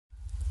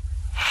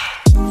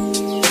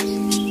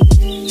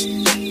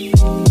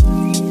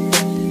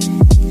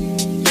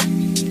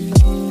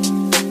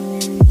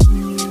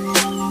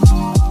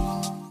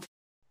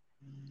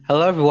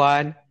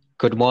everyone.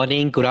 Good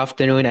morning, good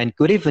afternoon, and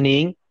good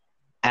evening.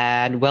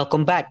 And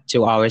welcome back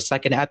to our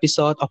second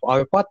episode of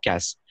our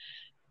podcast.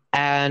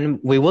 And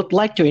we would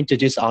like to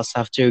introduce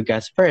ourselves to you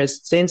guys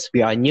first since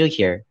we are new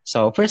here.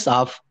 So, first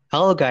off,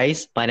 hello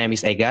guys, my name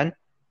is Egan.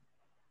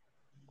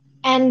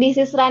 And this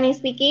is Rani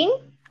speaking.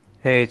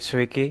 Hey, it's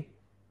Ricky.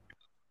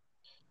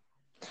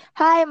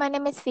 Hi, my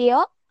name is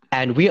Vio.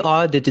 And we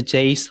are the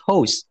today's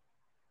host.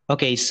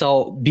 Okay,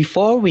 so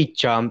before we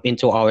jump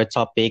into our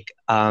topic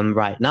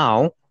right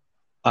now,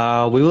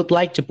 we would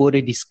like to put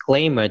a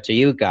disclaimer to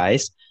you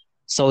guys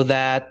so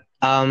that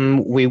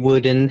we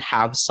wouldn't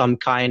have some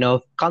kind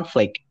of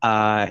conflict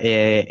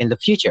in the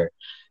future.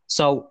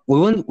 So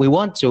we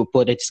want to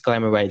put a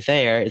disclaimer right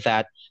there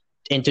that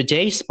in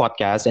today's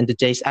podcast, in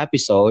today's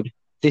episode,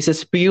 this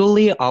is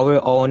purely our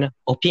own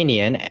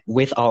opinion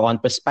with our own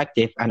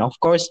perspective, and of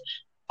course,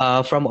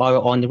 from our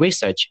own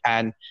research.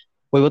 And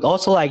we would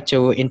also like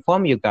to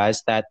inform you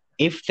guys that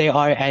if there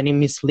are any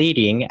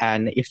misleading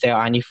and if there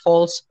are any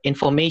false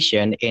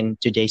information in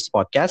today's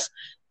podcast,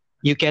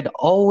 you can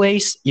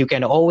always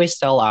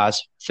tell us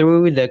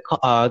through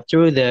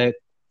the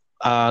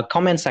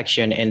comment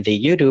section in the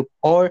YouTube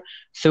or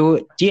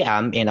through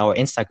DM in our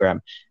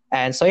Instagram.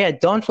 And so yeah,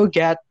 don't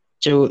forget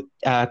to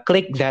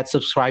click that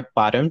subscribe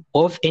button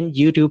both in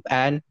YouTube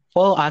and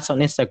follow us on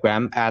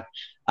Instagram at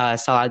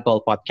Salad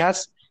Bowl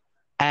Podcast.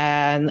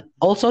 And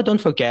also don't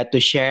forget to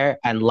share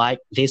and like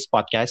this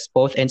podcast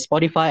both in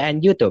Spotify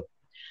and YouTube.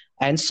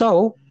 And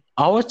so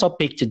our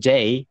topic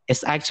today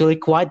is actually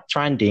quite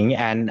trending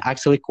and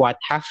actually quite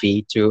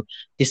heavy to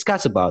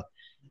discuss about.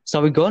 So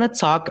we're going to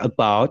talk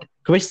about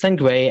Kristen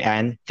Gray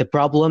and the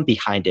problem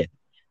behind it.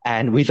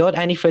 And without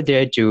any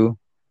further ado,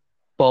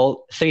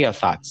 Paul, three your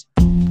thoughts.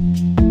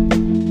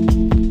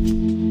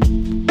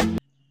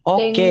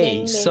 Okay,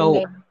 Ding, ding, so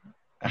ding,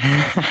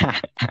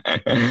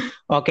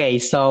 okay,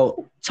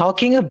 so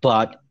talking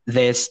about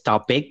this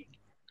topic,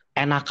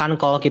 enakan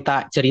kalau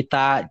kita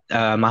cerita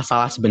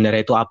masalah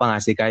sebenarnya itu apa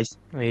nggak sih guys?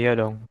 Iya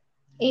dong.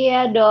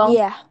 Iya dong.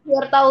 Iya.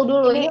 Biar tahu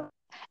dulu. Ini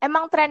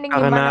emang trending di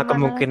Karena mana-mana.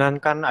 kemungkinan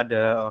kan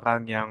ada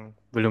orang yang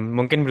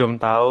mungkin belum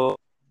tahu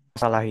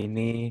masalah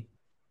ini.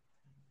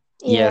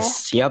 Iya.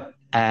 Yes, yep.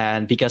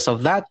 And because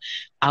of that,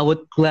 I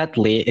would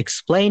gladly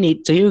explain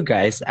it to you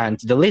guys and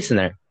to the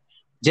listener.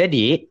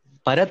 Jadi,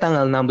 pada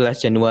tanggal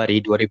 16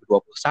 Januari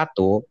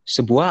 2021,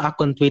 sebuah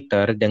akun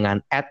Twitter dengan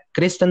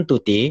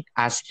 @KristenTuti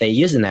as the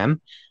username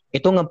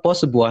itu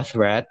ngepost sebuah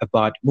thread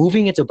about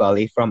moving into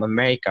Bali from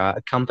America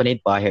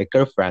accompanied by her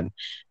girlfriend.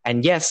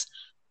 And yes,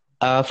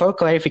 for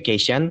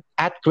clarification,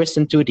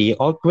 @KristenTuti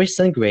or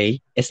Kristen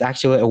Gray is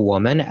actually a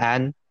woman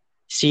and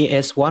she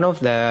is one of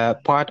the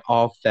part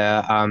of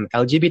the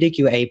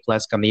LGBTQA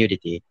plus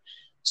community.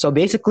 So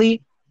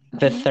basically,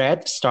 the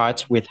thread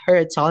starts with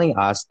her telling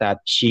us that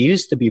she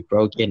used to be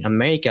broke in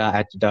America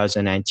at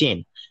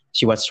 2019.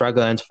 She was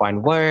struggling to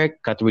find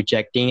work, got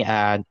rejecting,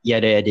 and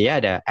yada yada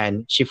yada.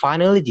 And she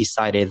finally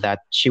decided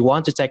that she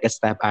wanted to take a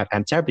step at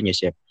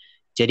entrepreneurship.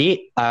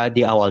 Jadi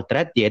di awal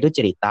thread dia itu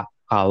cerita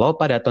kalau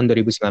pada tahun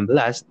 2019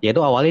 dia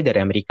itu awalnya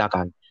dari Amerika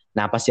kan.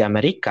 Nah pas di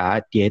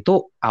Amerika dia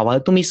itu awal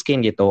itu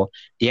miskin gitu.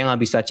 Dia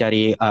nggak bisa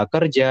cari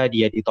kerja,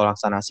 dia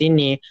ditolak sana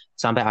sini.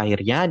 Sampai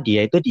akhirnya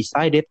dia itu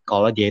decided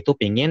kalau dia itu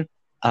pengen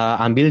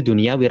ambil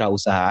dunia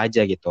wirausaha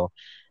aja gitu.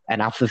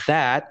 And after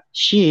that,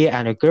 she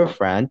and her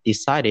girlfriend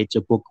decided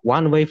to book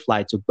one-way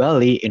flight to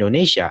Bali,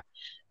 Indonesia.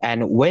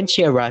 And when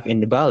she arrived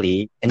in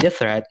Bali, in the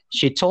thread,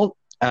 she told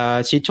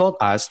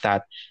us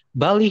that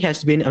Bali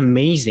has been an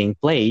amazing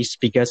place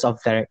because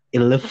of their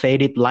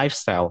elevated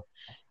lifestyle.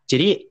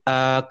 Jadi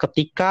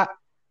ketika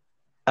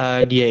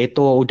dia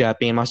itu udah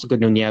pengen masuk ke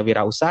dunia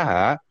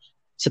wirausaha,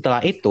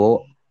 setelah itu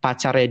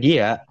pacarnya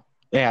dia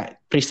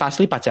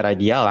precisely pacarnya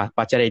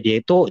dia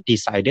itu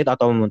decided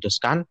atau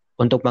memutuskan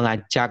untuk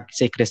mengajak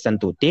si Kristen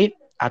Tuti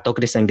atau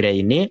Kristen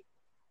Gray ini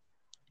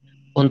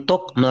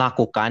untuk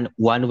melakukan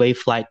one way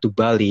flight to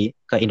Bali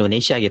ke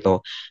Indonesia gitu.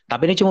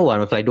 Tapi ini cuma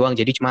one way flight doang,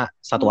 jadi cuma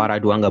satu arah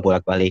doang, nggak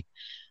bolak-balik.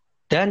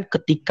 Dan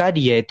ketika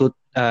dia itu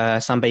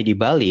sampai di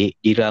Bali,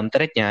 di dalam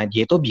threadnya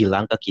dia itu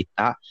bilang ke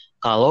kita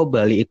kalau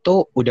Bali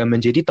itu udah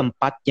menjadi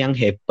tempat yang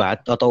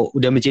hebat atau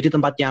udah menjadi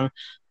tempat yang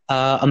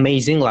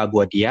amazing lah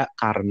buat dia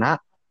karena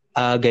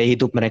gaya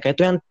hidup mereka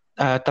itu yang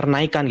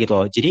ternaikkan gitu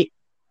loh. Jadi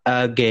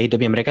gaya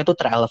hidupnya mereka itu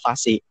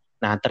terelevasi.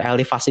 Nah,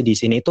 terelevasi di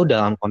sini itu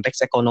dalam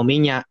konteks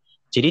ekonominya.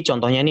 Jadi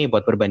contohnya nih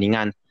buat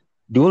perbandingan.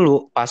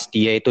 Dulu pas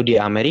dia itu di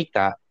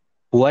Amerika,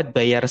 buat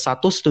bayar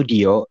satu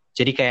studio,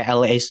 jadi kayak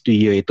LA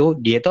Studio itu,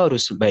 dia itu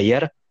harus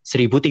bayar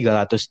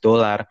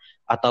 $1,300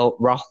 atau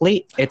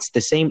roughly it's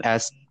the same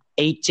as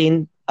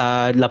 18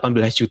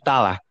 juta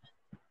lah.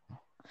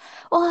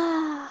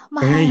 Wah,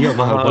 mahal. Iya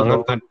mahal banget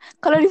kan.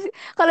 Kalau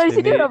di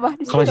sini berapa?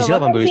 Kalau di sini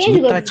 18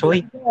 juta coy.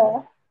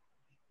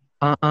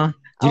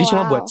 Jadi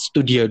cuma buat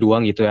studio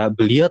doang gitu ya.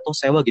 Beli atau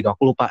sewa gitu,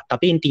 aku lupa.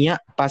 Tapi intinya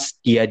pas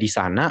dia di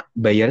sana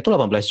bayar itu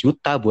 18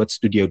 juta buat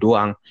studio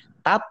doang.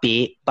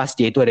 Tapi pas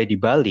dia itu ada di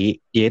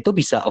Bali, dia itu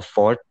bisa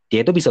afford,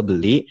 dia itu bisa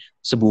beli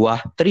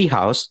sebuah tree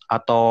house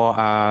atau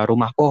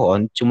rumah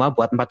pohon cuma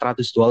buat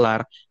 $400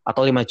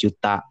 atau 5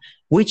 juta,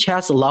 which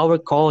has lower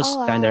cost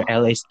Oh, than their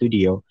wow. LA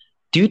studio.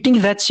 Do you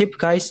think that's cheap,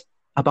 guys?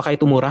 Apakah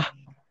itu murah?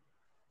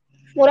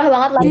 Murah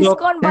banget lah. Untuk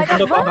Diskon banyak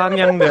untuk banget. orang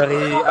yang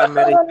dari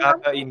Amerika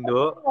ke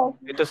Indo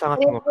itu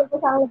sangat murah.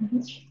 50%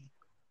 lebih.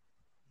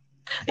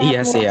 Sangat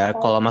Iya sih murah ya,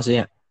 sekali. kalau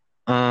maksudnya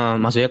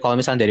kalau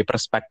misalnya dari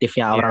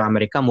perspektifnya orang Iya.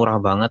 Amerika murah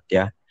banget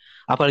ya.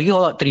 Apalagi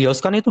kalau trios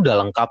kan itu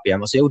udah lengkap ya,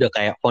 maksudnya udah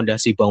kayak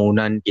fondasi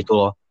bangunan gitu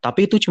loh.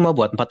 Tapi itu cuma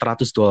buat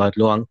 $400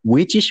 doang,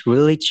 which is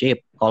really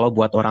cheap kalau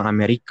buat orang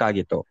Amerika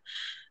gitu.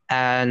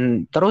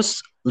 And terus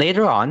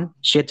later on,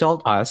 she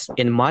told us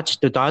in March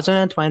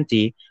 2020,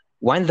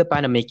 when the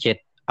pandemic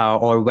hit,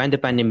 when the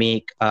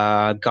pandemic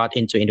got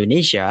into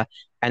Indonesia,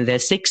 and the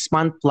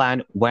 6-month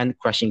plan went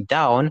crashing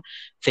down,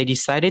 they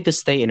decided to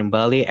stay in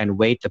Bali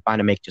and wait the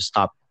pandemic to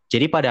stop.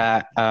 Jadi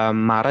pada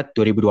Maret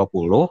 2020,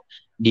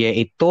 dia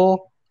itu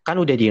kan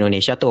udah di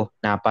Indonesia tuh.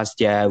 Nah, pas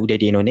dia udah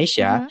di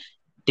Indonesia,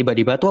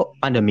 tiba-tiba tuh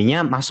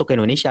pandeminya masuk ke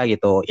Indonesia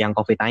gitu, yang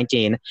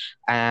COVID-19.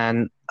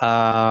 And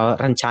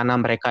rencana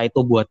mereka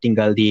itu buat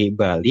tinggal di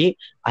Bali,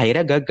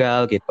 akhirnya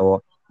gagal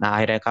gitu.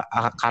 Nah, akhirnya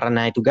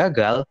karena itu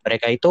gagal,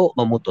 mereka itu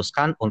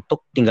memutuskan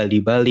untuk tinggal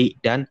di Bali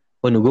dan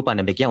menunggu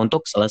pandemiknya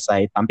untuk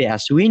selesai. Tapi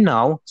as we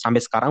know,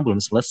 sampai sekarang belum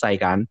selesai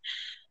kan.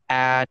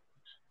 And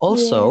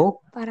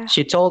also, Parah.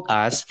 she told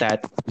us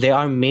that there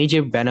are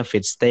major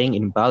benefits staying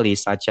in Bali,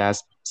 such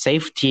as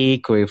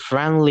safety,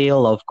 career-friendly,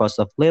 low cost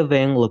of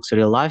living,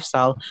 luxury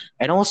lifestyle,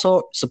 and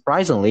also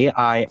surprisingly,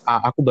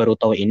 aku baru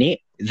tahu ini,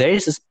 there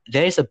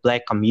is a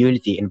black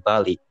community in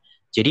Bali.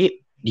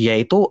 Jadi dia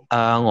itu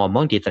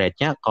ngomong di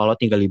thread-nya kalau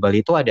tinggal di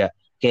Bali itu ada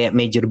kayak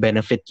major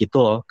benefit gitu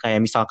loh,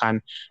 kayak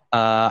misalkan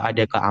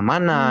ada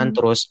keamanan,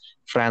 terus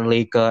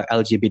friendly ke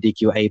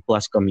LGBTQIA+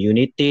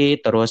 community,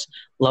 terus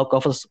low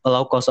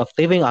cost of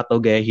living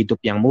atau gaya hidup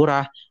yang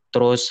murah.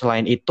 Terus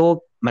selain itu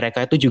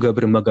mereka itu juga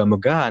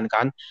bermegah-megahan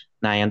kan.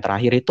 Nah yang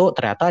terakhir itu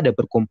ternyata ada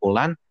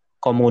perkumpulan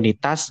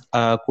komunitas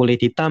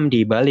kulit hitam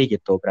di Bali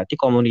gitu. Berarti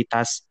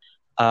komunitas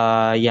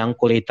yang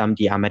kulit hitam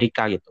di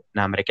Amerika gitu.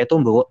 Nah mereka itu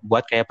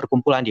buat kayak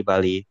perkumpulan di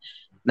Bali.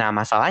 Nah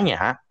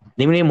masalahnya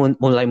ini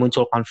mulai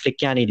muncul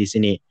konfliknya nih di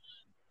sini.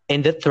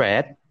 In the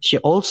thread, she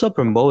also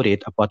promoted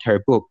about her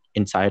book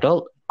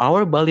entitled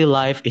Our Bali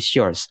Life is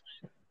Yours.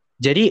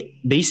 Jadi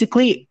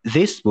basically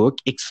this book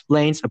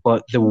explains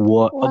about the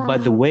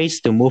ways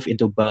to move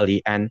into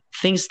Bali and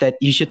things that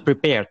you should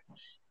prepare.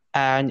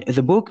 And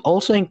the book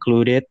also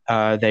included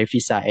their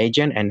visa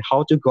agent and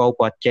how to go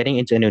about getting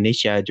into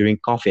Indonesia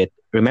during COVID,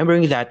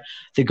 remembering that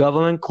the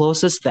government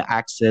closes the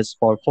access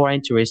for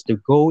foreign tourists to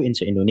go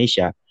into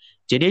Indonesia.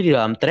 Jadi di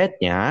dalam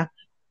threadnya,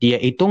 dia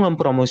itu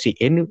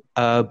ngepromosiin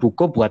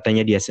buku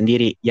buatannya dia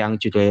sendiri yang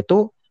judulnya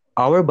itu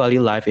Our Bali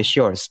Life is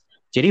Yours.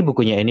 Jadi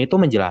bukunya ini tuh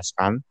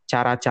menjelaskan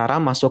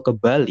cara-cara masuk ke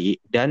Bali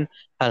dan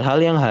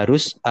hal-hal yang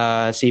harus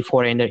si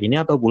foreigner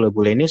ini atau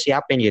bule-bule ini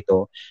siapin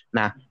gitu.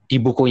 Nah, di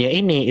bukunya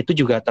ini itu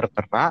juga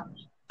tertera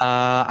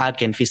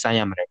agen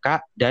visanya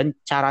mereka dan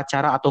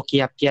cara-cara atau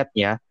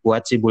kiat-kiatnya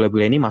buat si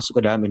bule-bule ini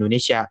masuk ke dalam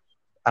Indonesia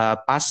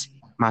pas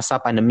masa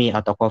pandemi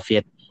atau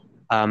COVID.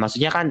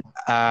 Maksudnya kan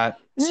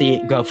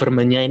si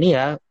government-nya ini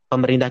ya,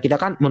 pemerintah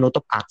kita kan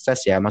menutup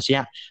akses ya,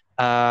 maksudnya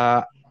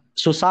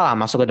susah lah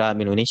masuk ke dalam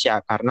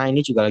Indonesia karena ini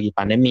juga lagi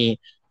pandemi.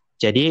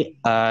 Jadi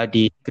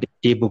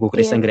di buku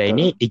Kristen Gray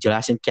ini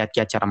dijelasin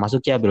kiat-kiat cara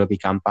masuknya lebih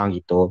gampang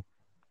gitu.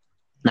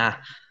 Nah,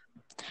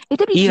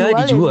 itu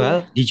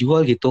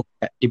dijual gitu,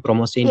 kayak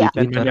dipromosiin di Dan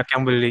Twitter. banyak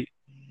yang beli.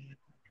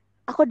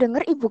 Aku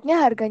denger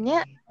e-booknya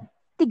harganya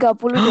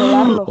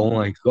 $30 loh.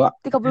 Oh my god.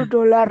 $30.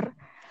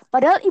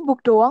 Padahal e-book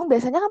doang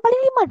biasanya kan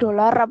paling $5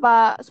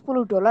 apa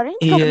 $10. Ini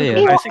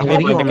Iya,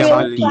 Banyak yang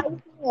beli.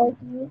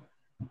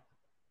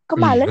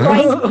 Kemarin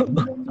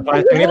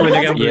Ini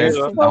banyak yang beli Yes.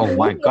 loh. Oh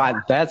my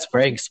god, that's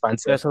very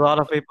expensive. There's a lot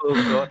of people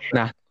who go.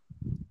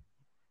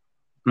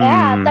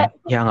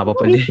 Ya nggak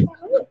apa-apa deh.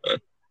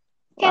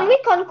 Can we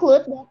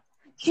conclude that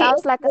she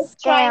Sounds like a was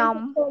trying scam.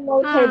 to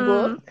promote her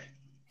book?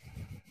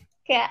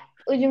 Kayak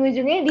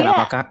ujung-ujungnya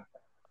Kenapa Kak?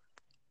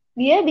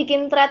 dia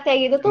bikin thread kayak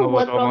gitu tuh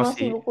Mau buat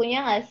promosi promosi. bukunya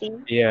nggak sih?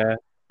 Iya.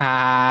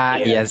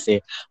 Iya sih.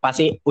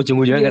 Pasti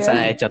ujung-ujungnya ke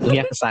sana ya,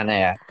 jatuhnya ke sana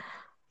ya.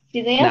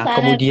 Jadinya Nah,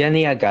 kemudian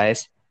nih ya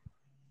guys.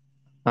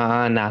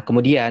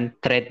 Kemudian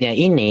thread-nya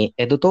ini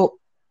itu tuh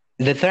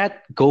the thread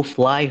go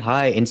fly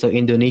high, and so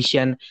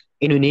Indonesian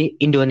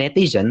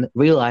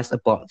realized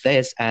about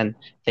this and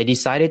they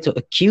decided to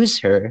accuse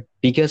her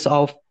because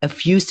of a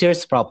few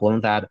serious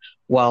problem that,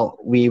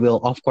 well, we will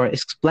of course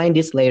explain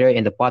this later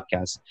in the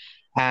podcast.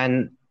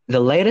 And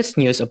the latest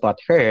news about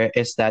her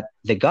is that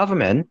the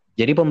government,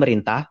 jadi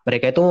pemerintah,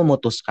 mereka itu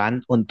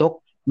memutuskan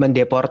untuk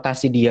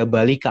mendeportasi dia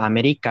balik ke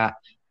Amerika,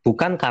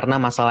 bukan karena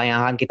masalah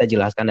yang akan kita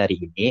jelaskan dari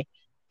ini,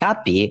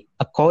 tapi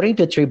according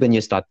to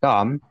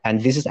tribunews.com,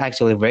 and this is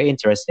actually very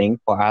interesting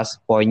for us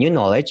for new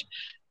knowledge,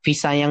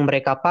 visa yang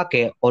mereka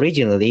pakai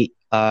originally,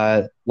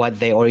 what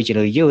they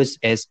originally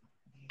use is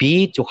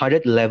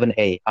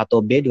B211A atau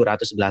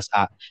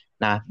B211A.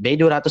 Nah,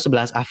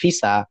 B211A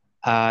visa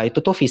itu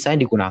tuh visa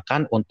yang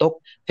digunakan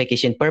untuk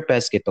vacation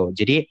purpose gitu.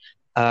 Jadi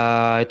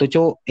itu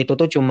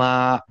tuh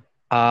cuma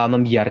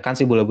membiarkan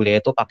si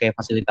bule-bule itu pakai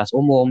fasilitas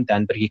umum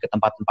dan pergi ke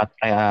tempat-tempat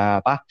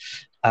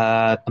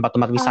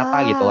tempat-tempat wisata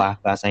gitu lah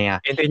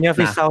bahasanya. Intinya Nah,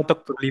 visa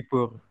untuk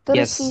berlibur.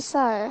 Turis yes.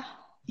 visa ya.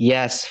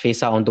 Yes,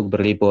 visa untuk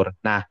berlibur.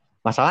 Nah,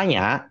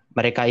 masalahnya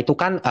mereka itu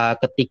kan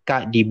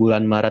ketika di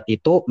bulan Maret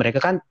itu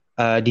mereka kan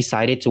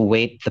decided to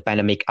wait the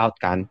pandemic out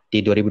kan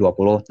di 2020.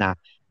 Nah,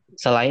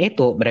 selain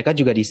itu mereka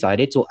juga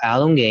decided to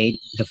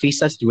elongate the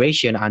visa's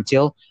duration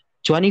until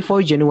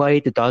 24 January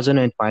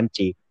 2020.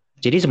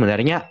 Jadi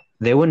sebenarnya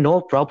there were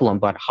no problem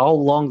but how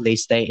long they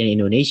stay in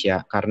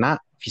Indonesia karena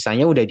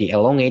visanya udah di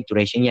elongate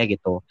durationnya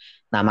gitu.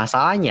 Nah,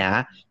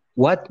 masalahnya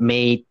what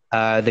made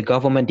the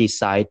government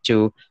decide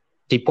to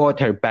deport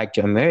her back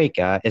to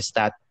America is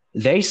that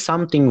there is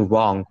something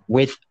wrong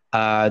with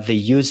the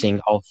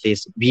using of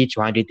this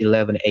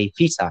B211A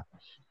visa.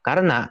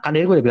 Karena kan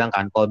tadi gue udah bilang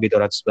kan kalau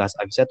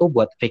B211A visa tuh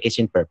buat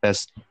vacation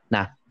purpose.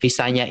 Nah,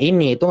 visanya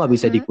ini itu nggak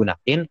bisa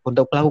digunakan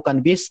untuk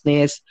melakukan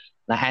bisnis.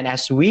 Nah, and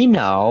as we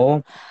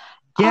know,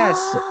 yes,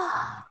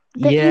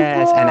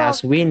 and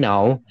as we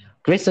know,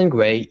 Kristen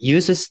Gray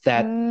uses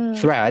that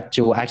thread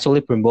to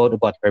actually promote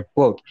about her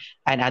book.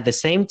 And at the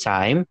same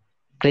time,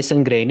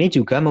 Kristen Gray ini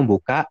juga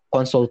membuka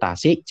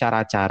konsultasi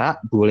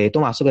cara-cara bule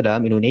itu masuk ke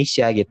dalam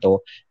Indonesia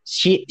gitu.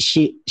 She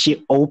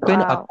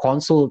open a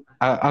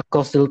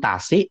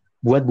konsultasi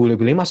buat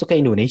bule-bule masuk ke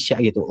Indonesia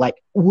gitu.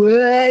 Like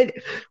what?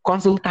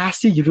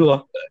 Konsultasi gitu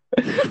loh.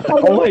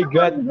 Oh my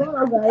god.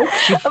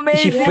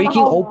 She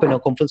freaking open a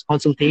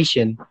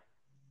consultation.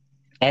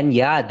 And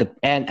yeah, the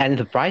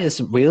price is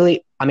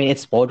really, I mean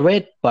it's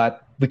moderate,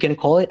 but we can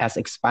call it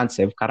as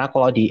expensive karena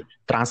kalau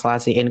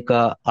ditranslasiin ke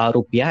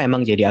rupiah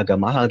emang jadi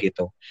agak mahal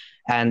gitu.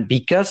 And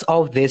because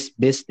of this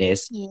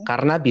business,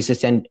 karena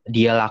bisnis yang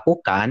dia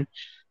lakukan,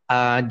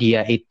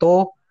 dia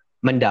itu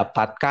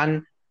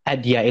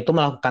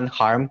melakukan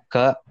harm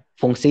ke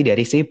fungsi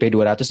dari si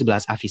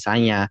B211A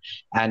visanya.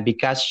 And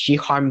because she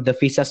harmed the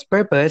visa's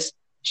purpose,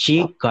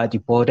 she got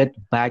deported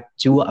back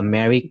to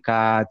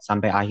America.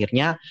 Sampai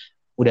akhirnya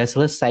udah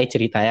selesai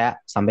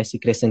ceritanya sampai si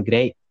Kristen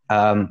Gray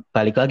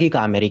balik lagi ke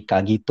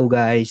Amerika gitu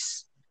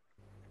guys.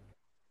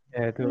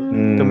 Ya itu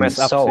mess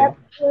up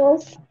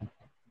sih.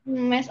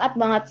 Mess up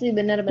banget sih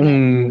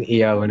benar-benar.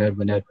 Iya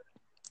benar-benar.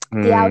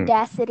 The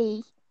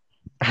audacity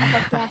of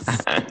a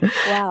guest.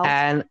 Wow.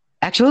 And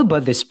actually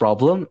about this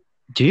problem,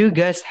 do you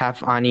guys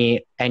have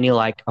any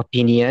like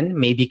opinion?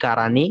 Maybe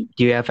Karani,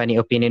 do you have any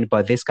opinion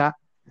about this, Kak?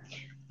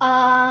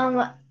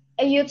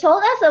 You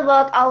told us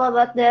all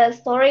about the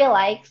story,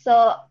 like,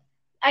 so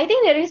I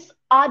think there is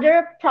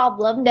other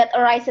problem that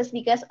arises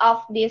because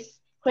of this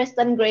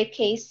Kristen Gray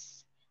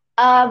case.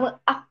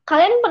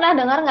 Kalian pernah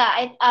dengar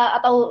nggak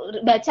atau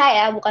baca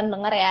ya, bukan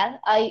dengar ya?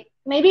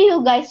 Maybe you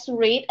guys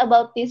read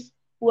about these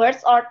words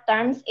or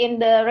terms in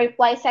the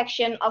reply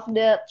section of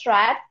the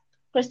thread,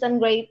 Kristen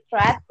Gray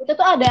thread. Itu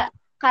tuh ada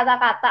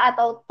kata-kata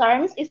atau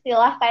terms,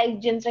 istilah kayak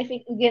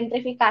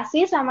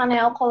gentrifikasi sama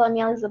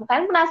neokolonialism.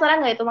 Kalian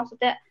penasaran nggak itu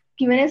maksudnya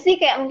gimana sih?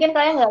 Kayak mungkin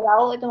kalian nggak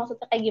tahu itu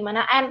maksudnya kayak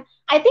gimana. And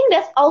I think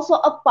that's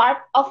also a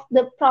part of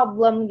the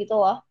problem gitu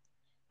loh.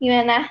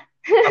 Gimana?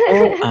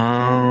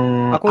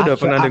 Aku udah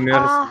pernah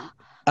dengar.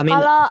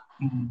 Kalau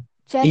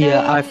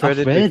iya, I've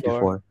read it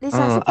before.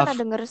 Lisa sih pernah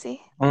denger sih.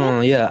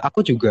 Iya,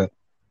 aku juga.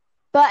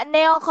 But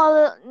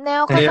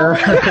neocolonialism.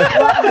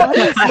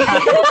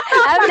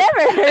 I've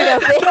never heard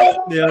of it.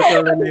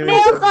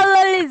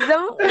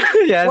 Neocolonialism.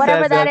 Yes,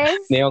 whatever that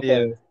is.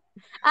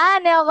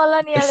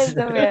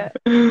 Neocolonialism ya.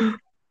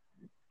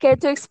 Care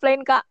to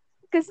explain, Kak?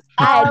 Because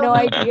I had no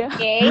idea.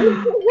 Okay.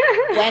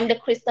 When the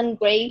Kristen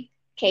Gray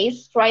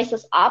case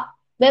rises up,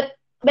 but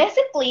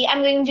basically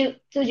I'm going to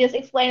just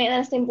explain it in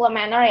a simpler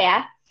manner,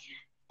 yeah.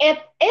 It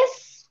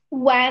is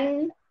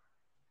when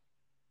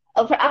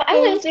I'm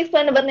going to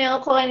explain about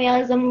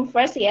neocolonialism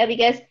first, yeah,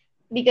 because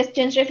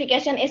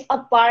gentrification is a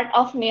part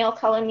of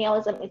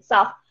neocolonialism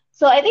itself.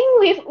 So I think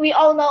we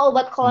all know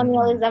about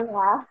colonialism,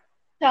 yeah.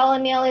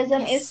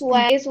 Colonialism is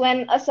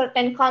when a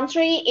certain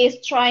country is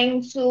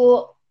trying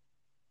to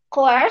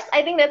coerce,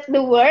 I think that's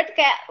the word,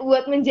 kayak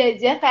buat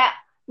menjajah, kayak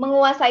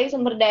menguasai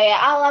sumber daya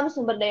alam,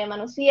 sumber daya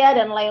manusia,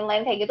 dan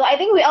lain-lain kayak gitu. I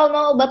think we all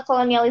know about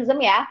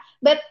colonialism, ya.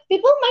 But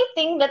people might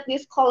think that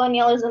this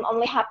colonialism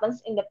only happens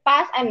in the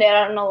past and there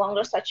are no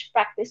longer such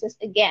practices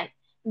again.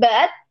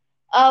 But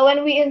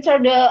when we enter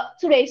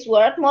today's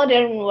world,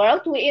 modern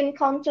world, we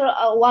encounter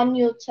one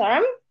new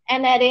term,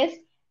 and that is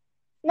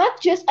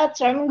not just a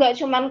term, nggak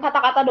cuman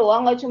kata-kata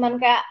doang, nggak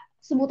cuman kayak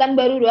sebutan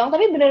baru doang,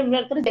 tapi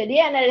benar-benar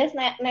terjadi, and that is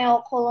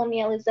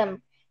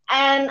neocolonialism.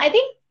 And I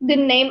think the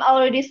name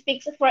already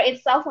speaks for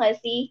itself,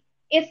 nggak sih?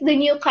 It's the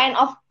new kind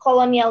of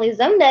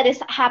colonialism that is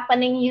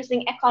happening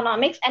using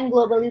economics and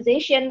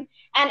globalization,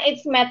 and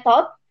its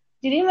method.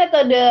 Jadi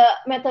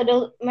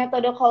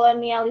metode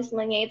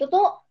kolonialismenya itu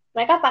tuh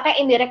mereka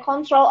pakai indirect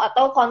control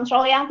atau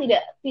control yang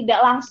tidak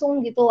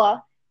langsung gitu loh.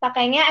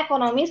 Pakainya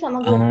ekonomi sama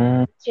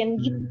globalization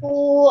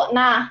gitu.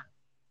 Nah,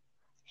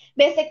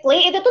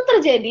 Basically, itu tuh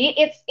terjadi.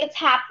 It's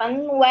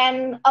happened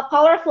when a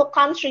powerful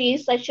country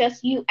such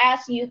as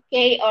US,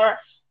 UK, or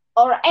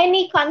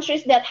any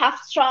countries that have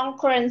strong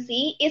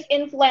currency is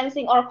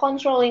influencing or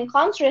controlling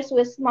countries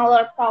with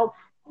smaller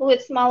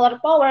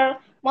power,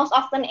 most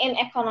often in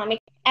economic.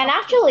 And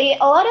actually,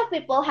 a lot of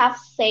people have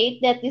said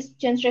that this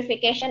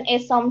gentrification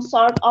is some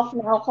sort of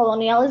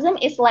neocolonialism,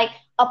 is like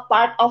a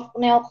part of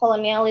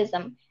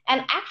neocolonialism. And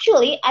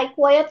actually, I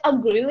quite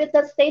agree with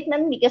that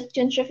statement because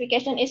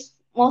gentrification is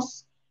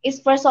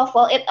first of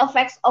all, it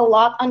affects a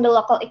lot on the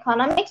local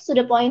economics to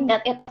the point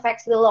that it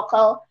affects the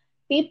local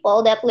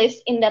people that lives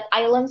in that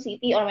island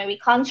city or maybe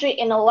country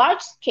in a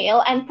large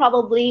scale and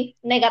probably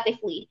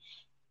negatively.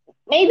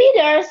 Maybe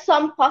there's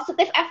some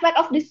positive effect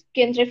of this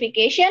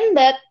gentrification,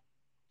 but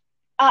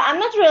I'm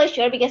not really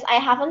sure because I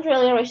haven't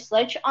really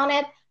researched on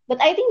it. But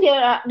I think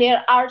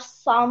there are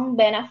some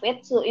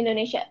benefit to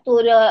Indonesia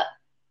to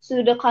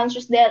the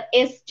countries that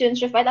is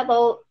gentrified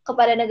atau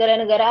kepada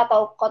negara-negara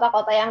atau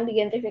kota-kota yang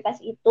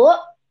digentrifikasi itu.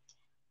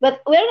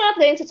 But we're not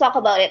going to talk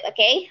about it,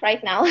 okay,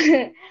 right now.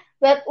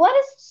 But what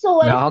is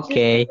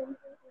Okay.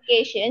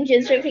 gentrification?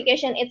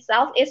 Gentrification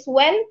itself is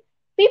when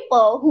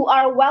people who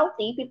are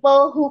wealthy,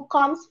 people who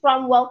comes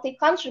from wealthy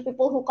country,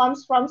 people who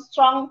comes from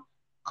strong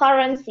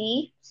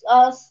currency,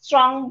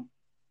 strong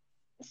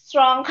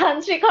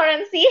country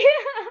currency,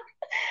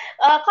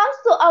 comes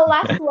to a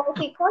less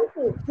wealthy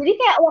country. Jadi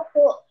kayak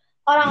waktu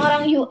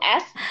orang-orang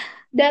US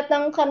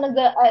datang ke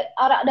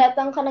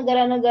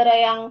negara-negara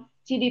yang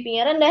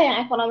GDP-nya rendah, yang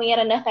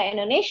ekonominya rendah kayak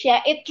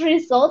Indonesia, it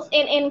results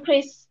in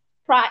increase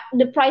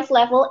the price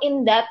level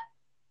in that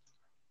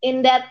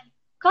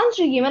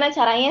country. Gimana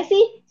caranya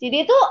sih?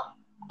 Jadi itu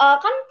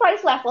kan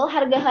price level,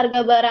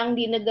 harga-harga barang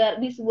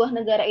di sebuah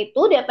negara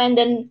itu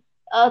dependent,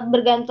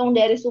 bergantung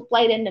dari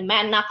supply dan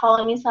demand. Nah,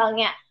 kalau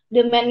misalnya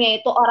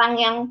demand-nya itu orang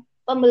yang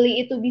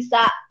pembeli itu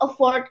bisa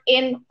afford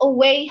in a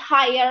way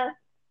higher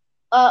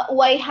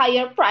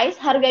price,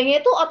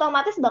 harganya itu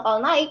otomatis bakal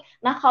naik.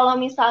 Nah, kalau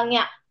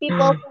misalnya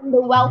people from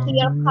the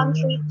wealthier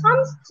country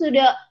comes to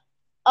the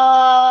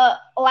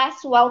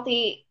less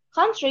wealthy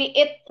country,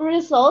 it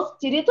results,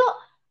 jadi tuh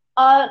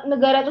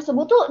negara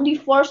tersebut tuh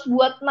di-force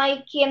buat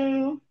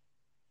naikin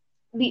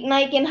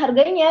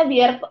harganya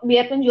biar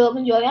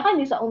penjual-penjualnya kan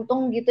bisa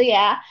untung gitu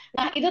ya.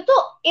 Nah, itu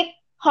tuh it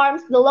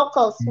harms the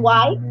locals.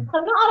 Why?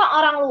 Karena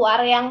orang-orang luar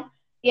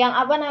yang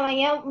apa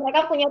namanya,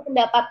 mereka punya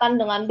pendapatan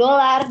dengan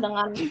dolar,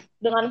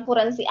 dengan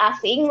currency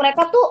asing,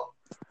 mereka tuh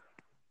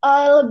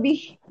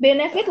lebih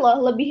benefit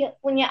loh, lebih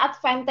punya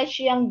advantage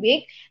yang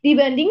big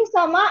dibanding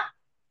sama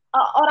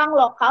orang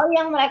lokal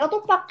yang mereka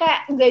tuh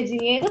pakai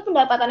gajinya itu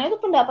pendapatannya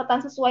itu pendapatan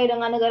sesuai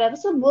dengan negara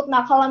tersebut.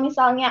 Nah, kalau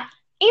misalnya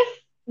if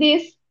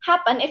this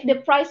happen, if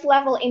the price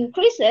level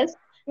increases,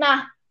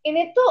 nah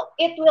ini tuh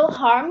it will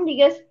harm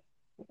because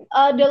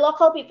the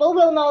local people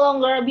will no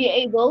longer be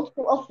able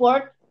to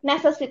afford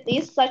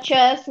necessities such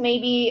as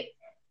maybe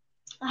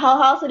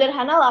hal-hal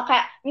sederhana lah,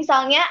 kayak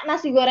misalnya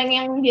nasi goreng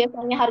yang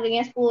biasanya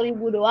harganya 10.000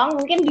 doang,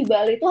 mungkin di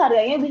Bali itu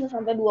harganya bisa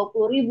sampai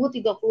 20.000,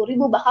 30.000,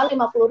 bahkan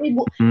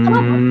 50.000.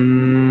 Kenapa?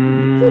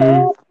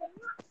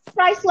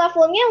 Price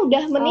levelnya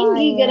udah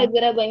meninggi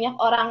gara-gara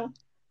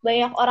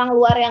banyak orang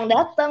luar yang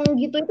datang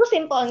gitu. Itu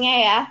simpelnya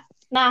ya.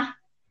 Nah,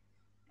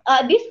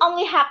 this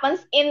only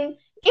happens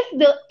if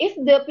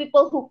the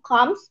people who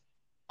comes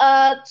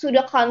to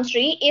the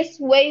country is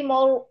way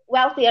more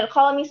wealthier.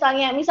 Kalau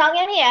misalnya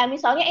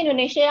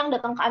Indonesia yang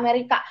datang ke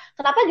Amerika,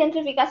 kenapa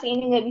gentrifikasi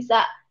ini nggak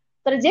bisa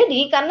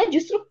terjadi? Karena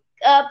justru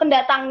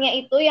pendatangnya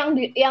itu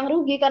yang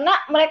rugi, karena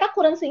mereka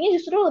currency-nya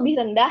justru lebih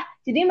rendah,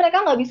 jadi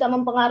mereka nggak bisa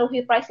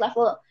mempengaruhi price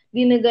level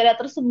di negara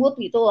tersebut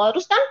gitu loh.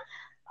 Terus kan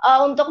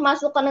untuk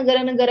masuk ke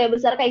negara-negara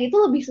besar kayak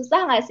gitu lebih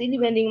susah nggak sih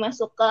dibanding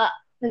masuk ke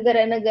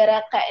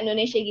negara-negara kayak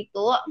Indonesia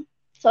gitu?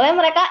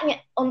 Soalnya mereka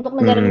untuk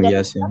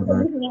negara-negara besar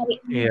lebih nyari.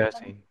 Iya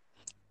sih.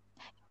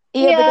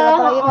 Iya, betul,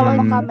 apalagi kalau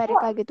mau ke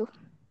Amerika gitu.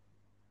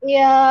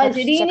 Iya, Harus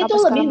jadi ini check up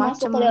tuh lebih segala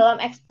masuk macem. ke dalam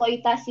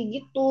eksploitasi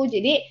gitu.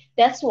 Jadi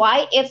that's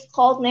why it's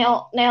called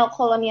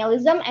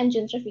neocolonialism and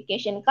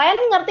gentrification. Kalian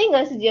ngerti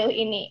nggak sejauh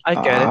ini? I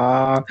get it.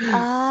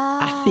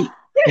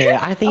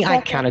 I think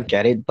I Okay. kind of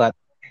get it, but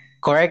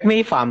correct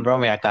me if I'm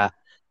wrong ya Kak.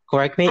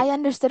 Correct me I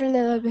understand a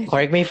little bit.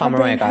 if I'm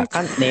wrong ya Kak.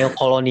 Kan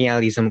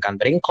neokolonialism kan,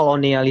 berarti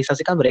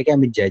kolonialisasi kan mereka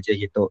yang menjajah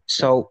gitu.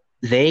 So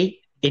they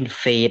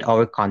invade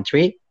our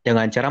country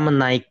dengan cara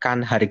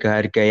menaikkan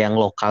harga-harga yang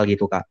lokal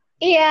gitu Kak.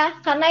 Iya,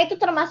 karena itu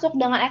termasuk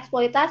dengan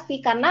eksploitasi.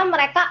 Karena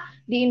mereka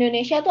di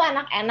Indonesia tuh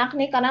enak-enak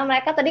nih, karena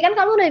mereka tadi kan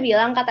kamu udah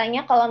bilang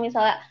katanya kalau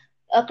misalnya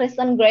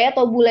Kristen Grey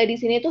atau bule di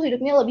sini tuh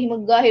hidupnya lebih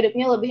megah,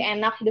 hidupnya lebih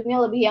enak,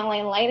 hidupnya lebih yang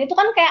lain-lain. Itu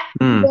kan kayak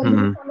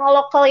dibanding sama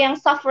lokal yang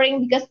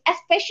suffering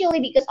especially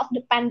because of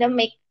the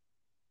pandemic.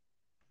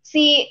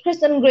 Si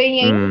Kristen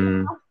Grey-nya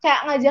ini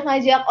kayak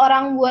ngajak-ngajak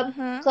orang buat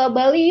ke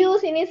Bali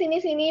yuk, sini,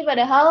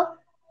 padahal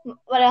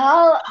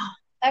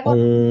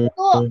ekonomi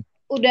itu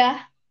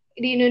udah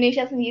di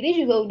Indonesia sendiri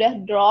juga udah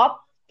drop,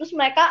 terus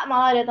mereka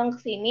malah datang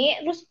ke sini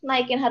terus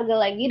naikin harga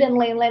lagi dan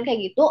lain-lain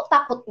kayak gitu.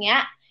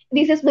 Takutnya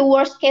this is the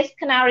worst case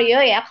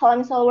scenario ya.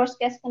 Kalau misal worst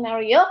case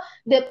scenario,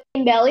 the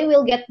Bali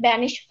will get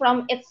banished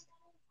from its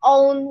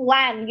own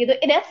land gitu.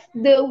 That's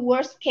the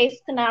worst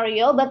case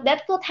scenario, but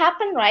that could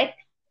happen, right?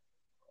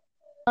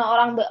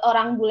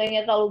 Orang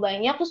bulenya terlalu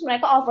banyak, terus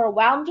mereka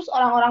overwhelmed, terus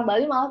orang-orang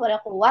Bali malah pada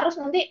keluar, terus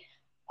nanti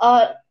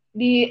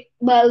di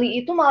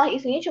Bali itu malah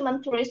isinya cuma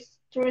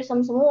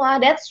tourism semua.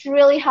 That's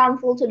really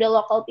harmful to the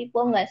local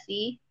people, nggak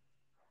sih?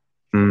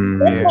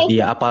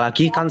 Iya,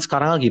 apalagi kan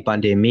sekarang lagi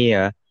pandemi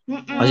ya.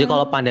 Maksudnya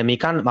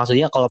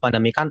kalau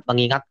pandemi kan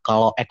mengingat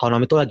kalau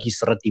ekonomi itu lagi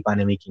seret di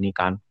pandemi gini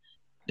kan.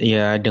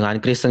 Ya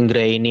dengan Kristen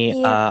Gray ini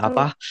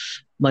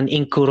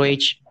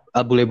men-encourage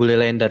bule-bule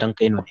lain datang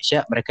ke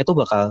Indonesia, mereka tuh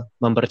bakal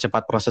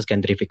mempercepat proses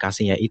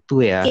gentrifikasinya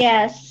itu ya.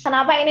 Yes.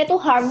 Kenapa ini tuh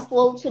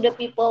harmful to the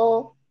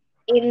people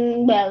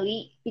in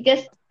Bali?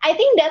 Because I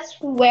think that's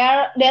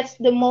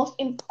the most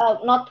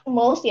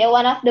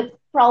one of the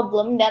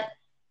problem that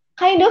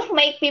kind of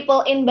make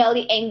people in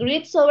Bali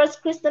angry towards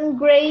Kristen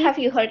Gray. Have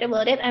you heard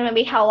about it? And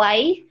maybe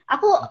Hawaii.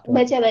 Aku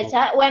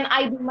baca-baca when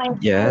I do my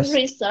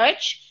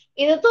research,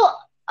 itu tuh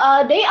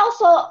they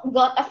also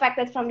got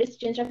affected from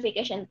this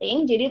gentrification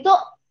thing. Jadi tuh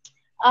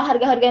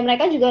harga-harga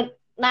mereka juga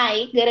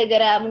naik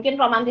gara-gara mungkin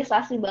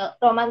romantisasi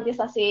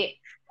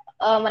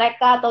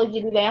mereka atau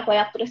jadi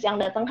banyak turis yang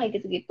datang kayak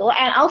gitu-gitu.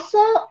 And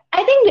also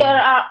I think there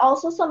are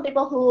also some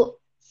people who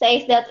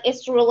says that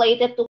it's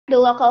related to the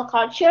local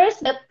cultures,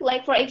 that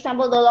like for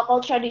example the local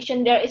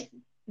tradition there is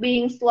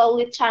being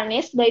slowly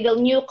tarnished by the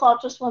new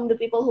cultures from the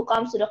people who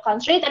comes to the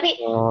country. Tapi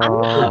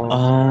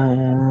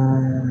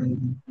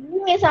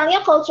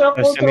misalnya kultur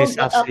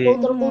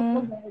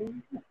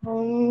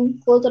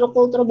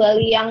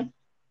Bali yang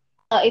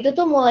itu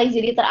tuh mulai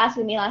jadi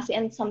terasimilasi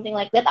and something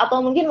like that, atau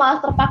mungkin malah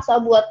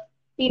terpaksa buat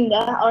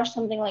pindah or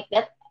something like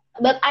that.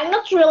 But I'm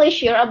not really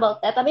sure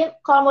about that. Tapi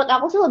kalau menurut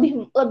aku sih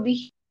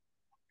lebih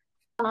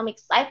economic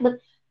side, but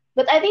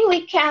I think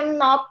we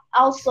cannot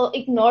also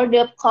ignore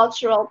the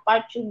cultural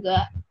part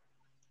juga.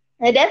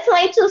 That's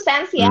my 2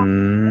 cents ya.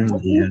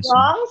 Yes.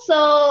 Wrong. So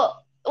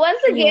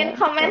once again,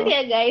 comment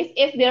ya guys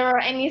if there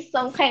are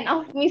some kind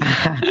of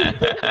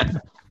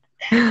mistakes.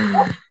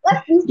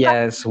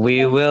 Yes,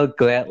 we will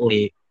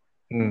gladly.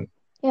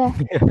 Yeah.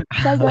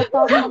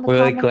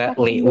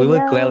 We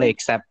will gladly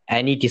accept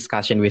any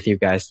discussion with you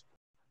guys.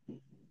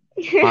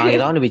 Kita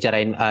udah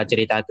bicarain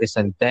cerita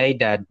Kristen Gray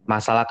dan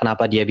masalah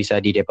kenapa dia bisa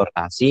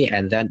dideportasi,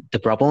 and then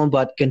the problem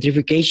about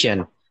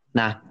gentrification.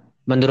 Nah,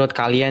 menurut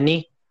kalian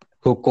nih,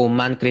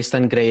 hukuman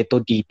Kristen Gray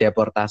itu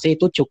dideportasi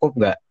itu cukup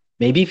nggak?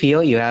 Maybe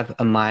Phil, you have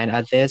a mind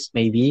at this,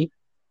 maybe?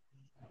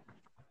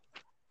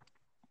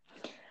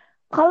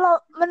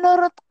 Kalau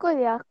menurutku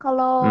ya,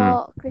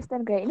 kalau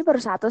Kristen Gray ini baru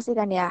 1 sih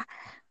kan ya.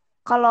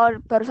 Kalau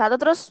baru 1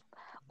 terus,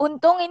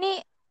 untung ini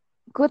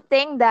good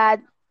thing that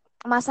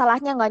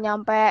masalahnya nggak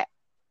nyampe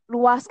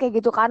luas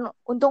kayak gitu kan.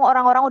 Untung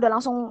orang-orang udah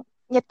langsung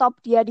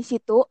nyetop dia di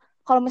situ.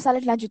 Kalau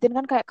misalnya dilanjutin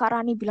kan kayak Kak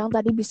Rani bilang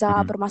tadi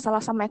bisa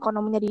bermasalah sama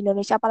ekonominya di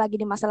Indonesia, apalagi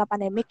di masalah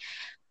pandemik.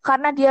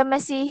 Karena dia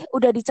masih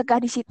udah dicegah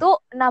di situ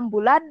 6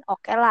 bulan,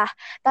 oke lah.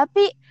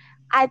 Tapi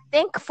I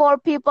think for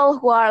people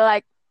who are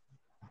like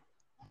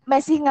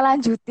masih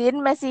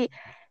ngelanjutin,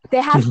 they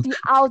have the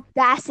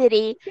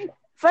audacity.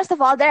 First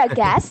of all, they're a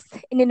guest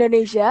in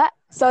Indonesia,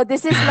 so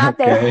this is not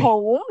their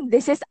home.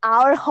 This is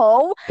our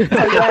home.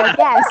 So you're a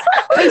guest.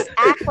 Please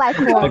act like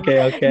one.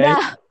 Okay.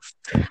 Nah,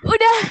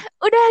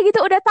 udah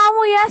gitu, udah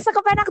tamu ya,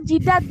 sekepenak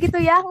jidat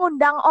gitu ya,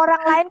 ngundang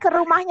orang lain ke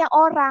rumahnya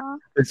orang.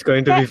 It's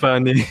going to be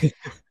funny.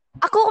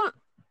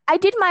 I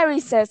did my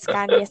research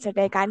kan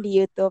yesterday kan di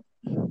YouTube.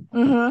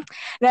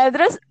 Nah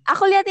terus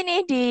aku lihat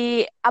ini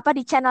di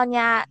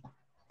channelnya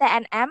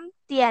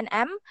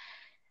TNM.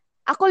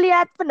 Aku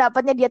lihat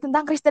pendapatnya dia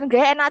tentang Kristen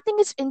Gray, and I think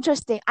it's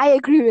interesting. I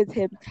agree with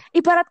him.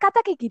 Ibarat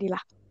kata kayak gini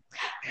lah.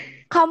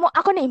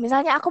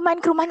 Misalnya aku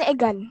main ke rumahnya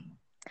Egan.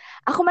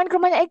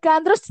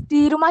 Terus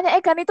di rumahnya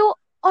Egan itu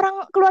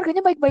orang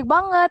keluarganya baik-baik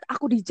banget.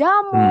 Aku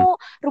dijamu,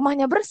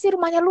 rumahnya bersih,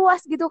 rumahnya luas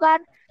gitu kan.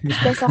 Terus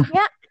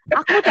besoknya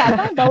aku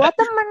datang bawa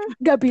temen,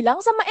 gak bilang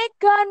sama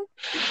Egan,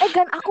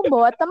 aku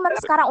bawa temen,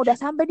 sekarang udah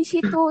sampai di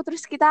situ,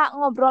 terus kita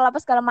ngobrol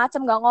apa segala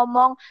macam, gak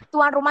ngomong,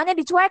 tuan rumahnya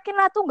dicuekin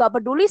lah tuh, gak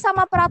peduli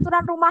sama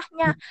peraturan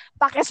rumahnya,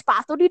 pakai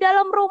sepatu di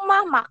dalam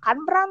rumah,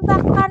 makan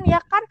berantakan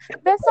ya kan.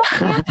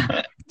 Besoknya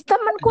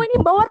temenku ini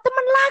bawa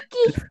temen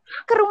lagi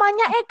ke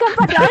rumahnya Egan,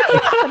 padahal dia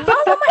gak kenal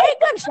sama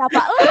Egan,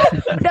 siapa lu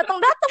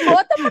datang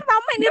bawa temen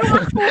ramai di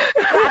rumahku,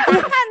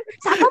 berantakan,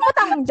 siapa mau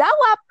tanggung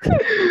jawab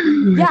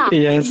ya?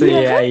 Iya sih,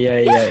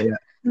 iya.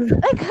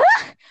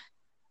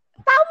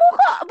 Tamu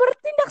kok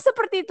bertindak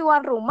seperti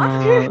tuan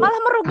rumah, malah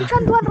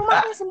merugikan tuan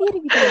rumahnya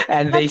sendiri gitu.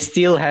 And they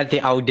still had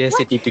the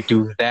audacity to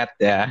do that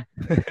ya.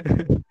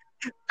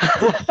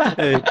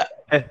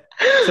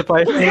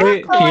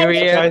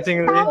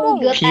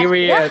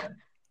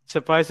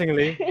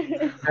 Surprisingly,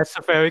 that's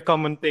a very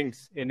common thing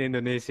in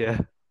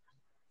Indonesia.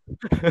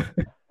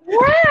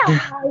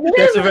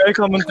 That's a very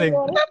common thing.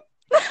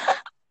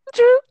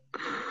 True.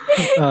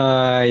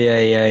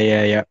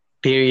 Ya.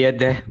 Period.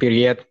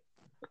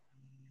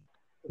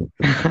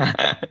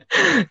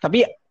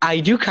 Tapi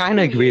I do kind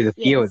of agree with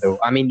you Yes. though.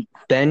 I mean,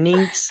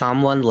 banning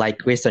someone like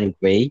Kristen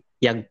Grey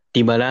yang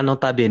dimana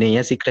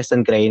notabene-nya si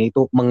Kristen Grey ini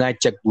tuh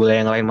mengajak bule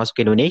yang lain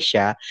masuk ke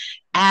Indonesia.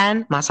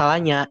 And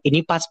masalahnya ini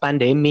pas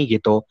pandemi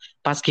gitu.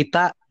 Pas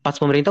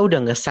pemerintah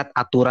udah ngeset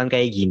aturan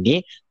kayak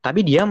gini,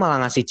 tapi dia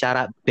malah ngasih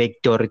cara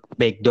backdoor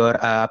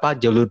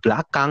jalur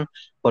belakang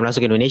buat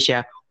masuk ke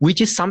Indonesia, which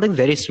is something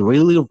that is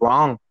really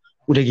wrong.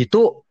 Udah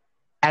gitu,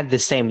 at the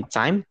same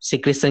time, si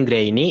Kristen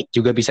Grey ini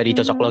juga bisa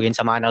dicocok-login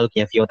sama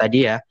analoginya Vio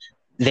tadi ya.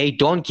 They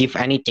don't give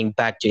anything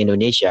back to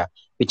Indonesia,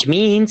 which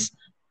means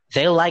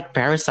they like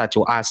parasite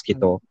to us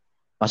gitu.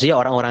 Maksudnya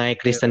orang-orangnya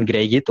Kristen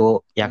Grey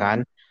gitu, ya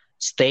kan?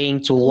 Staying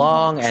too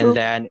long and True.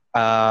 then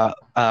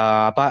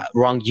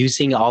wrong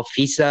using of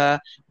visa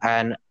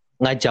and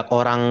ngajak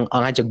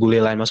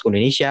bule lain masuk ke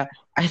Indonesia.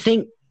 I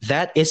think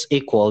that is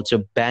equal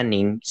to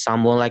banning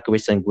someone like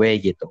Kristen Grey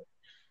gitu.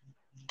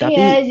 Tapi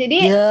Iya, jadi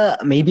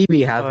maybe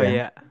we have Oh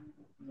ya.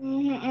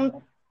 ya.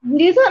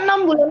 Jadi tuh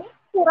 6 bulan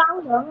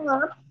kurang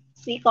banget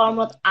sih kalau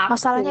menurut aku.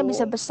 Masalahnya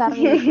bisa besar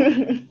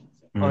gitu.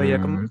 Oh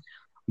iya,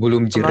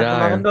 belum jerah.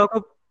 kemarin tuh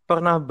aku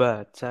pernah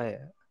baca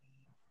ya.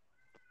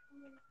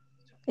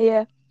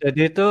 Iya.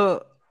 Jadi itu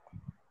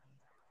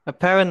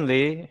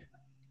apparently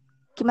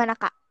Gimana,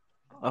 Kak?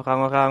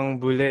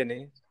 orang-orang bule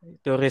nih,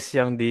 turis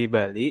yang di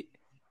Bali,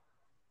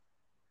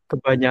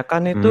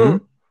 kebanyakan itu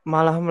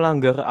malah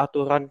melanggar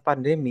aturan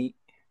pandemi.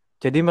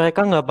 Jadi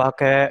mereka nggak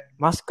pakai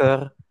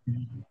masker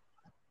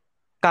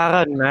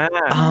karena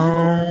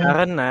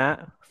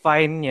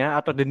fine-nya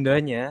atau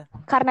dendanya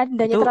Karena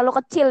dendanya itu terlalu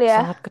kecil ya.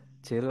 sangat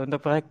kecil untuk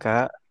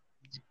mereka.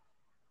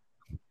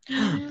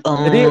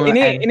 Jadi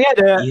ini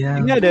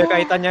ada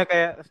kaitannya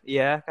kayak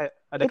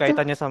ada Itu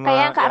kaitannya sama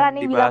kayak yang Kak yang Rani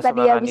bilang dibahas tadi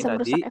sama ya, Rani bisa tadi,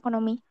 merusak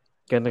ekonomi.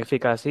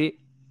 gentrifikasi.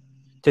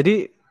 Jadi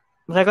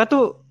mereka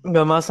tuh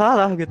nggak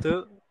masalah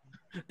gitu,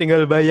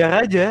 tinggal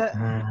bayar aja.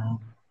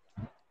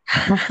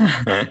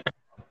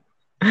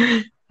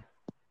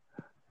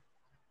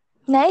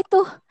 Nah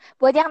itu,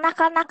 buat yang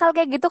nakal-nakal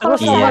kayak gitu, kalau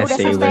Terus misalnya Iya udah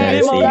sih, selesai benar sih.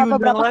 beberapa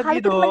Diundang kali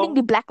lagi tuh dong. mending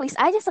di blacklist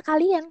aja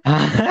sekalian.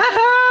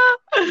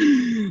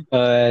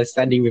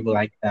 Standing people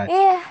like that.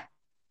 Iya.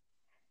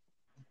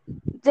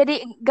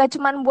 Jadi gak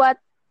cuman buat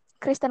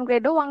Kristen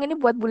Grey doang, ini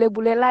buat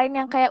bule-bule lain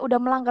yang kayak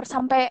udah melanggar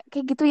sampai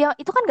kayak gitu ya.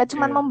 Itu kan gak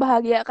cuman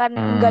membahayakan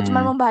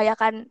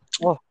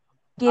Oh,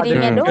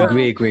 dirinya ada doang.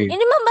 Agree. Ini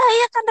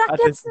membahayakan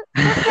rakyat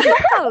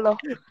lokal loh.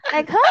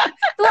 Like,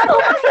 tuan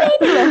rumahnya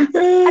ini loh.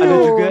 Ada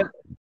juga.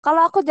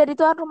 Kalau aku jadi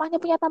tuan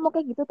rumahnya punya tamu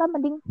kayak gitu,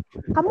 mending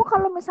kamu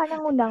kalau misalnya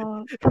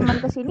ngundang teman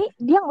ke sini,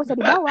 dia nggak usah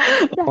dibawa.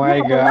 Udah, Oh dia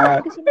my nggak boleh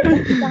God. ke sini.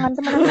 Jangan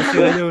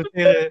teman-teman.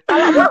 Usir.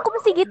 Kalau aku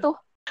mesti gitu.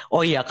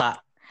 Oh iya Kak.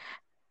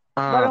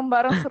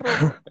 Bareng-bareng seru.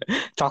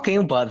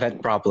 Talking about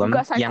that problem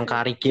Enggak, yang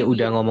Kak Riki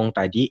udah ngomong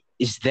tadi,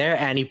 is there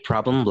any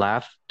problem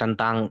left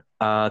tentang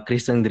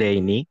Kristen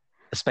Grey ini,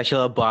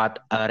 especially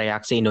about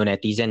reaksi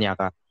Indo-netizen ya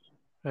Kak?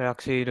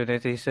 Reaksi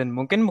Indo-netizen,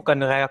 mungkin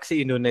bukan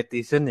reaksi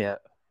Indo-netizen ya,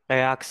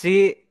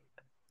 reaksi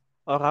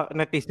orang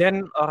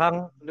netizen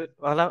orang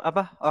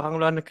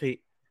luar negeri.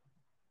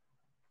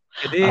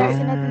 Jadi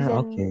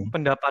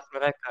pendapat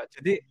mereka.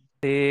 Jadi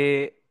si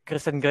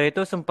Kristen Grey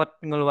itu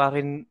sempat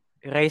ngeluarin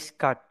race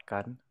card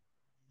kan.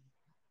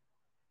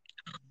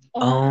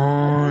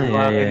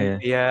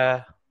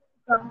 Iya.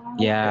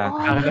 Ya,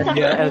 karena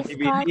dia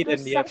LGBT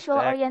dan dia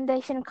sexual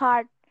orientation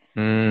card.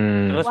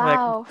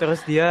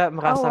 Terus dia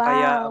merasa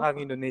kayak orang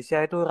Indonesia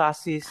itu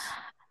rasis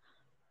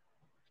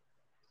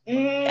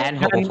and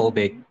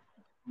homophobic.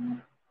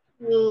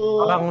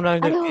 Orang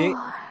luar negeri.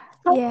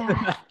 Iya.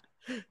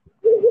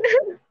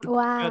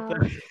 Wow.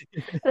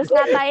 Terus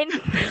ngatain.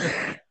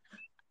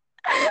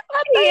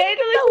 Iya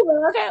itu lucu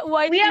banget. Kayak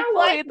white We are people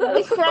white itu.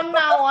 from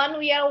now on.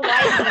 We are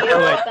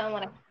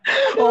white.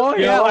 Oh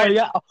yeah.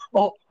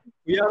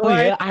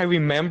 I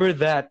remember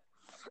that.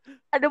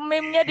 Ada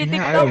meme-nya di Yeah,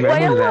 TikTok. I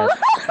remember that.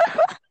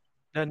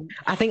 Dan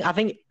I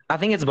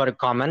think it's about a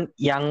comment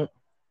yang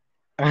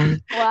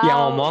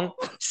yang ngomong,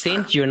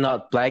 since you're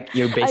not black,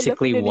 you're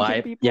basically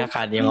white. Ya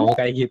kan, yang ngomong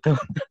kayak gitu.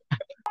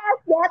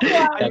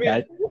 Ya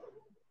kan?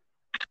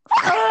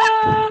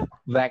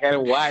 Black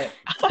and white.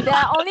 There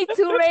are only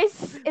two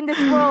race in this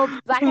world,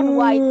 black and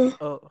white.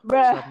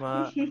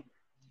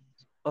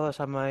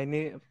 Sama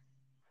ini.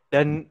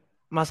 Dan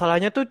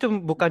masalahnya tuh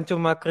bukan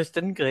cuma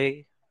Kristen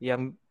Grey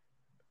yang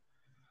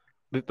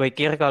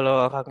berpikir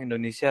kalau orang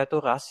Indonesia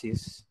tuh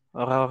rasis.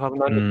 Orang-orang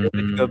luar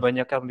negeri juga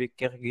banyak yang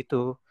mikir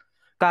gitu.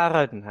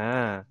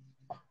 Karena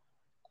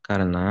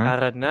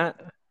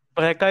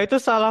mereka itu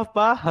salah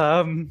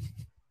paham.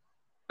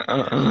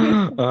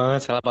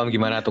 Salah paham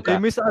gimana tuh Kak?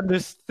 They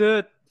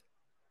misunderstood.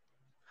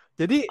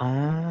 Jadi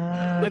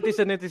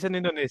netizen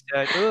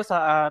Indonesia itu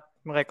saat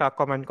mereka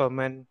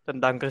komen-komen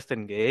tentang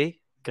Kristen Grey.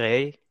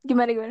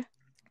 Gimana?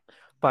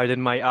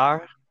 Pardon my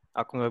R,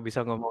 aku nggak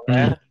bisa ngomong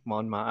R,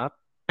 mohon maaf.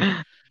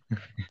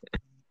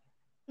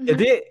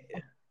 Jadi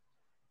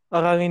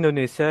orang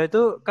Indonesia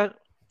itu kan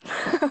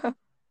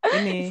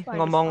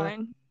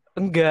ngomong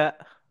enggak,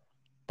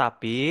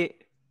 tapi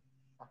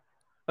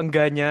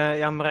enggaknya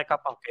yang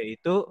mereka pakai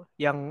itu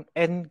yang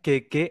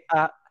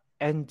NGGA,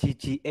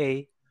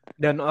 NGGA.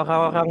 Dan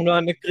orang-orang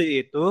luar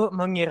negeri itu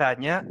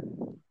mengiranya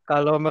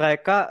kalau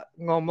mereka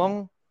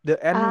ngomong the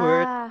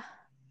N-word,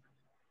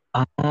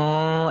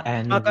 Oh,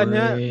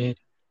 makanya N-word.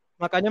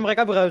 makanya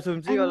mereka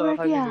berasumsi kalau N-word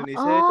orang ya.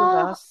 Indonesia itu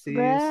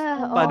rasis.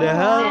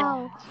 Padahal Wow.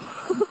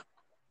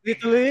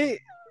 literally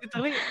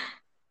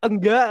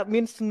enggak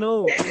means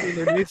no in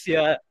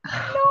Indonesia.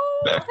 No,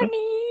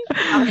 honey.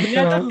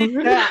 Artinya itu No.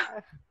 tidak.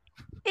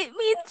 It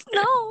means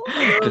no.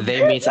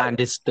 They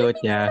misunderstood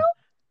ya.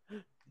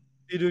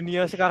 Di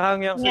dunia sekarang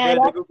yang Yeah, sudah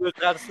ada that's Google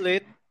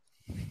Translate,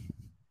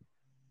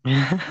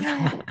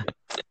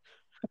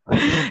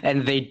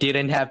 And they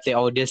didn't have the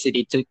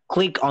audacity to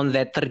click on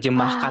that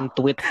terjemahkan Wow.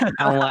 tweet.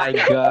 Oh my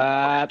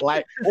god,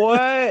 like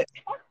what?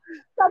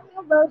 talking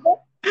about that.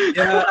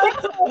 ya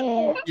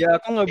Yeah. ya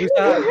aku nggak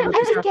bisa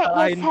Look at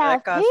salahin his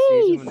mereka sih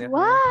face. sebenarnya.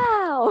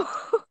 Wow.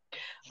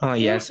 Oh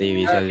iya sih,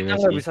 Kita bisa nggak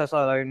sih. bisa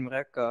salahin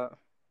mereka.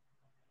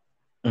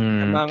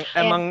 Hmm.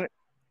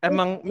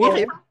 Emang We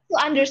mirip. have to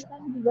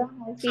understand juga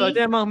nggak sih?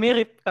 Soalnya emang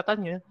mirip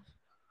katanya.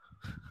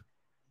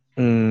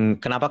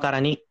 Kenapa Kak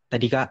Rani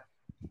tadi Kak?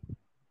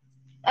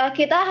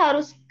 Kita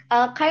harus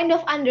kind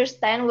of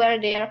understand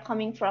where they are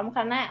coming from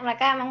karena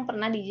mereka emang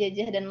pernah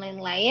dijajah dan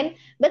lain-lain,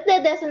 but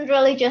that doesn't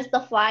really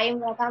justify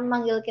mereka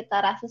memanggil kita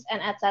rasis and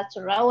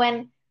etc.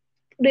 When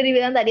udah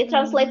dibilang tadi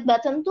translate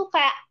button tuh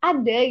kayak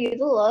ada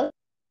gitu loh.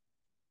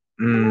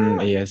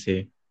 Iya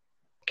sih.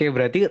 Oke,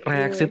 berarti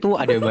reaksi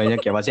tuh ada banyak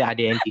ya. Pasti ada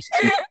yang di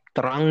sisi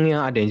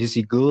terangnya, ada yang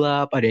sisi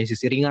gelap, ada yang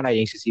sisi ringan, ada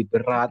yang sisi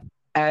berat.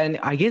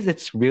 And I guess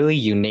it's really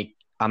unique.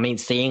 I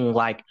mean, seeing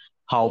like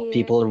how Iya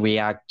people sih.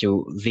 react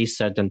to this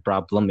certain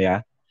problem ya.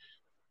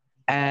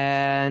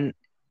 And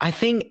I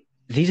think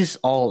this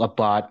is all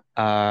about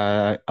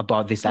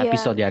this Iya,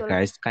 episode ya betul.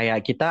 guys.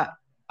 Kayak kita,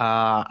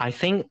 I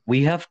think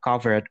we have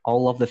covered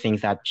all of the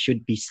things that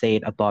should be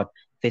said about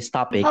this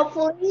topic.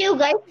 Hopefully you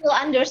guys will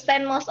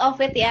understand most of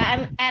it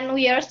ya, and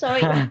we are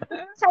sorry if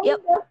kind Yep.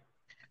 of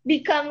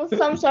become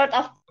some sort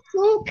of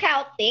too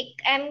chaotic,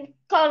 and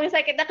kalau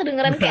misalnya kita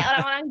kedengeran kayak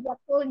orang-orang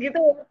jaksel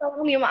gitu,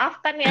 tolong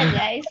dimaafkan ya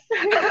guys.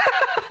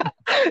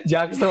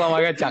 Jaksel,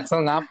 makanya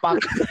Jaksel ngapak.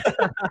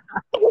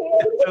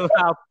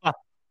 Kenapa?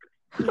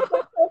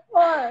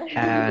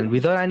 And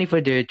without any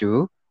further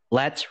ado,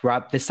 let's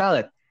wrap the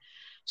salad.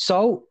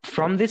 So,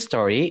 from this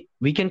story,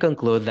 we can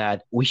conclude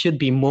that we should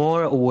be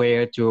more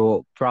aware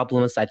to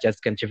problems such as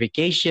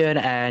gentrification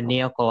and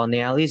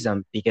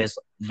neocolonialism because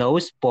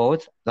both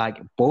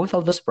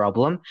of those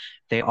problems,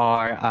 they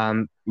are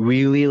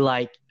really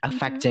like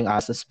affecting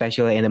us,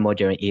 especially in the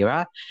modern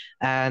era.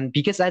 And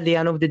because at the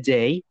end of the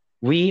day,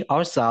 we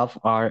ourselves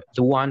are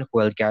the one who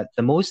will get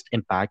the most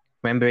impact,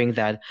 remembering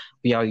that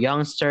we are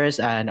youngsters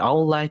and our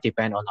life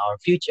depend on our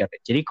future.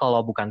 Jadi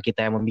kalau bukan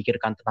kita yang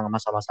memikirkan tentang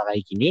masa-masa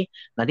kayak gini,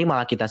 nanti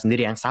malah kita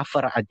sendiri yang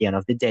suffer at the end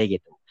of the day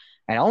gitu.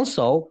 And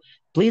also,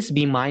 please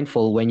be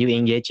mindful when you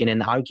engage in an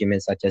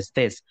argument such as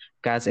this,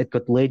 because it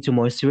could lead to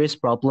more serious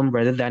problem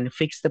rather than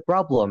fix the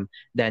problem.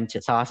 Dan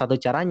salah satu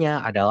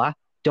caranya adalah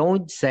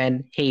don't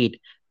send hate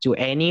to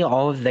any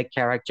of the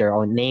character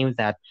or name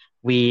that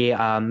we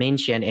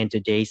mentioned in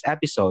today's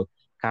episode.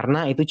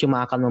 Karena itu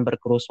cuma akan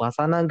memperkeruh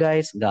suasana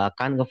guys, gak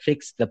akan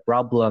nge-fix the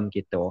problem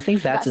gitu. I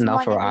think that's Gak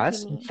enough for semuanya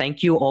us. begini. Thank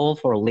you all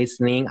for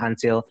listening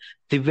until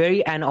the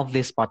very end of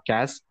this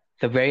podcast,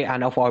 the very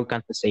end of our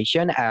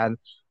conversation, and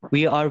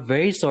we are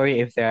very sorry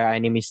if there are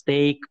any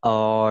mistake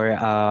or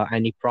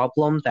any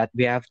problem that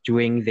we have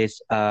during this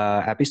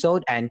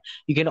episode. And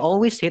you can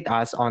always hit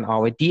us on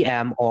our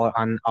DM or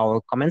on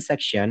our comment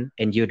section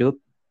in YouTube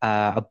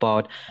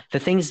about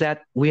the things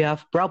that we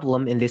have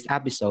problem in this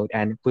episode,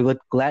 and we would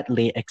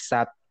gladly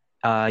accept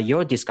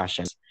your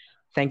discussions.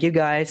 Thank you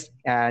guys,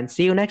 and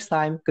see you next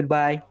time.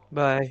 Goodbye.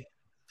 Bye.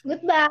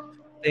 Goodbye.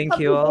 Thank Hope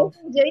you you all.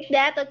 guys enjoyed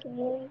that. Okay.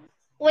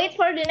 Wait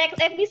for the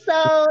next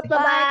episode. Bye.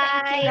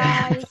 Bye-bye. Thank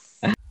you guys.